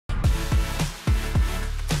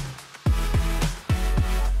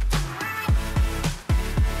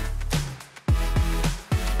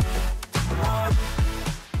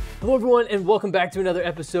Hello, everyone, and welcome back to another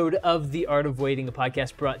episode of The Art of Waiting, a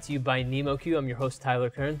podcast brought to you by NEMO-Q. I'm your host,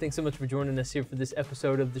 Tyler Kern. Thanks so much for joining us here for this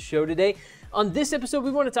episode of the show today. On this episode,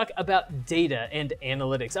 we want to talk about data and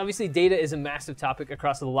analytics. Obviously, data is a massive topic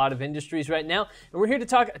across a lot of industries right now, and we're here to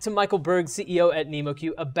talk to Michael Berg, CEO at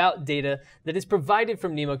NEMO-Q, about data that is provided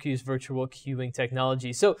from NEMO-Q's virtual queuing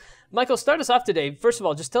technology. So, Michael, start us off today. First of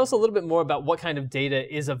all, just tell us a little bit more about what kind of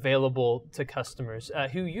data is available to customers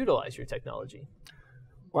who utilize your technology.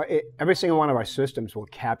 Well, every single one of our systems will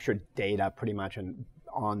capture data pretty much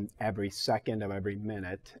on every second of every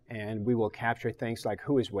minute, and we will capture things like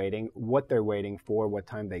who is waiting, what they're waiting for, what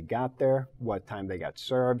time they got there, what time they got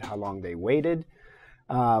served, how long they waited,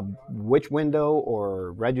 which window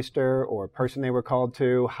or register or person they were called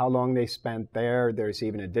to, how long they spent there. There's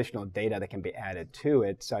even additional data that can be added to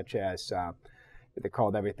it, such as they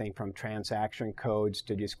called everything from transaction codes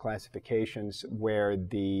to just classifications, where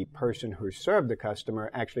the person who served the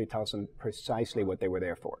customer actually tells them precisely what they were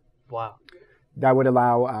there for. Wow. That would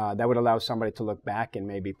allow somebody to look back and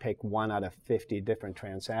maybe pick 1 out of 50 different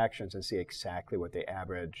transactions and see exactly what the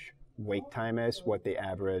average wait time is, what the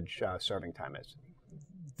average serving time is.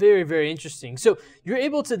 Very, very interesting. So you're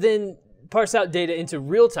able to then parse out data into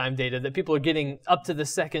real-time data that people are getting up to the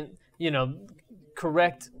second,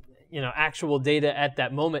 correct, actual data at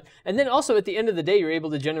that moment. And then also at the end of the day, you're able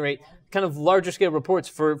to generate kind of larger scale reports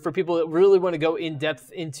for people that really want to go in depth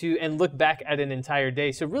into and look back at an entire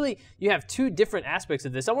day. So really, you have two different aspects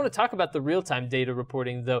of this. I want to talk about the real-time data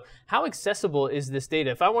reporting, though. How accessible is this data?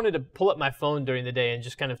 If I wanted to pull up my phone during the day and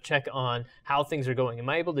just kind of check on how things are going, am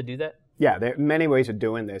I able to do that? Yeah, there are many ways of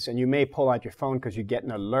doing this, and you may pull out your phone because you get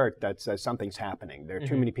an alert that says something's happening. There are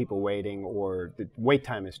too many people waiting, or the wait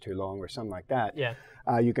time is too long, or something like that. Yeah.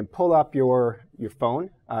 You can pull up your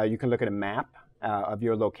phone. You can look at a map of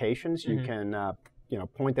your locations. You can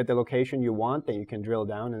point at the location you want, and you can drill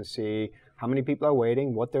down and see how many people are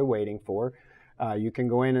waiting, what they're waiting for. You can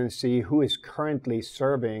go in and see who is currently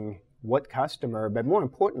serving what customer, but more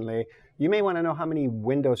importantly, you may want to know how many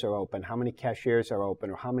windows are open, how many cashiers are open,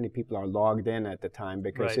 or how many people are logged in at the time,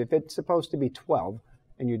 because if it's supposed to be 12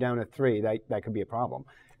 and you're down to 3, that could be a problem.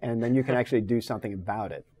 And then you can actually do something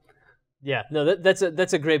about it. Yeah, no,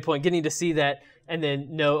 that's a great point. Getting to see that and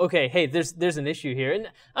then know, okay, hey, there's an issue here. And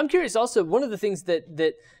I'm curious also, one of the things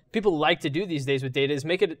that people like to do these days with data is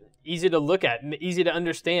make it easy to look at, easy to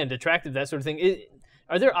understand, attractive, that sort of thing.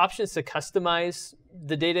 Are there options to customize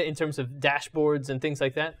the data in terms of dashboards and things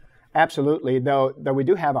like that? Absolutely, though we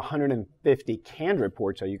do have 150 canned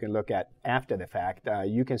reports that you can look at after the fact.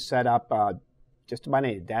 You can set up just about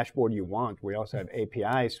any dashboard you want. We also have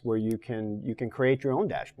APIs where you can create your own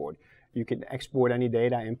dashboard. You can export any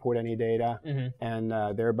data, import any data, and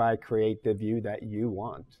thereby create the view that you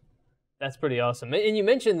want. That's pretty awesome. And you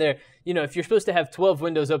mentioned there, if you're supposed to have 12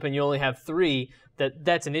 windows open, you only have 3,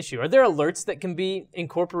 that's an issue. Are there alerts that can be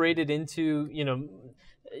incorporated into,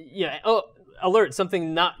 alert,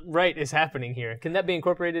 something not right is happening here? Can that be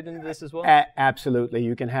incorporated into this as well? Absolutely.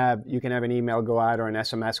 You can have an email go out or an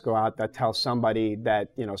SMS go out that tells somebody that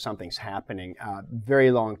something's happening.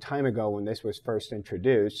 Very long time ago, when this was first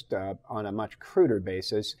introduced on a much cruder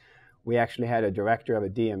basis, we actually had a director of a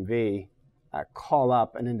DMV call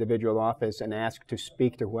up an individual office and ask to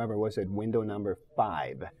speak to whoever was at window number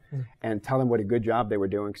 5 and tell them what a good job they were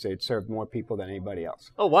doing because they'd served more people than anybody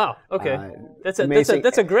else. Oh, wow. Okay. That's a great reason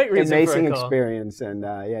for a call. Amazing experience, and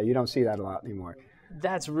you don't see that a lot anymore.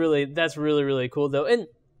 That's really, really cool, though. And,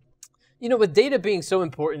 with data being so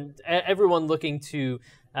important, everyone looking to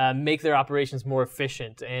make their operations more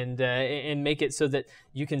efficient and make it so that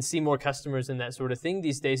you can see more customers and that sort of thing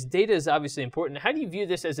these days, data is obviously important. How do you view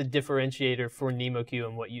this as a differentiator for NEMO-Q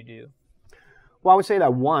and what you do? Well, I would say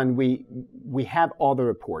that, one, we have all the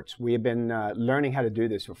reports. We have been learning how to do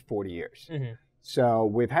this for 40 years. So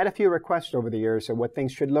we've had a few requests over the years of what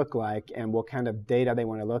things should look like and what kind of data they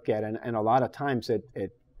want to look at. And a lot of times it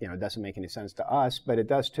doesn't make any sense to us, but it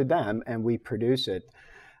does to them, and we produce it.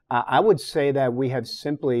 I would say that we've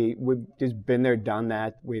just been there, done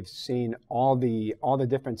that. We've seen all the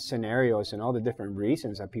different scenarios and all the different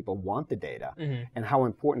reasons that people want the data, and how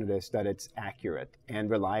important it is that it's accurate and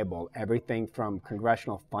reliable. Everything from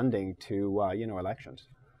congressional funding to elections.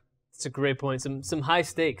 It's a great point. Some high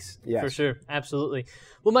stakes, yes, for sure. Absolutely.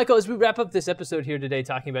 Well, Michael, as we wrap up this episode here today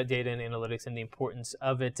talking about data and analytics and the importance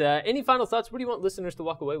of it, any final thoughts? What do you want listeners to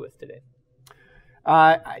walk away with today?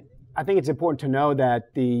 I think it's important to know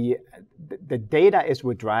that the data is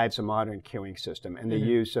what drives a modern queuing system and the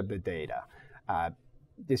use of the data.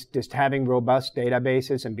 just having robust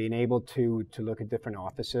databases and being able to look at different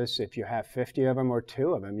offices. If you have 50 of them or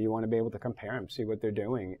 2 of them, you want to be able to compare them, see what they're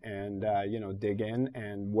doing, and dig in.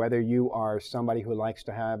 And whether you are somebody who likes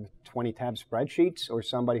to have 20-tab spreadsheets or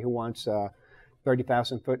somebody who wants a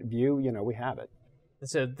 30,000-foot view, we have it.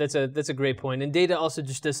 That's a great point. And data also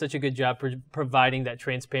just does such a good job providing that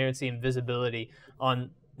transparency and visibility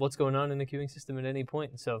on what's going on in the queuing system at any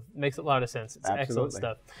point. So it makes a lot of sense. It's excellent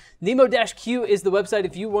stuff. NEMO-Q is the website.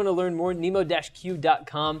 If you want to learn more,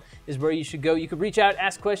 NEMO-Q.com is where you should go. You can reach out,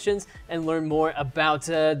 ask questions, and learn more about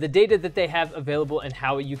the data that they have available and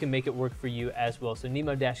how you can make it work for you as well. So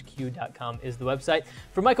NEMO-Q.com is the website.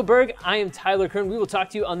 For Michael Berg, I am Tyler Kern. We will talk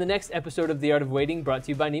to you on the next episode of The Art of Waiting, brought to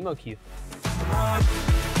you by NEMO-Q.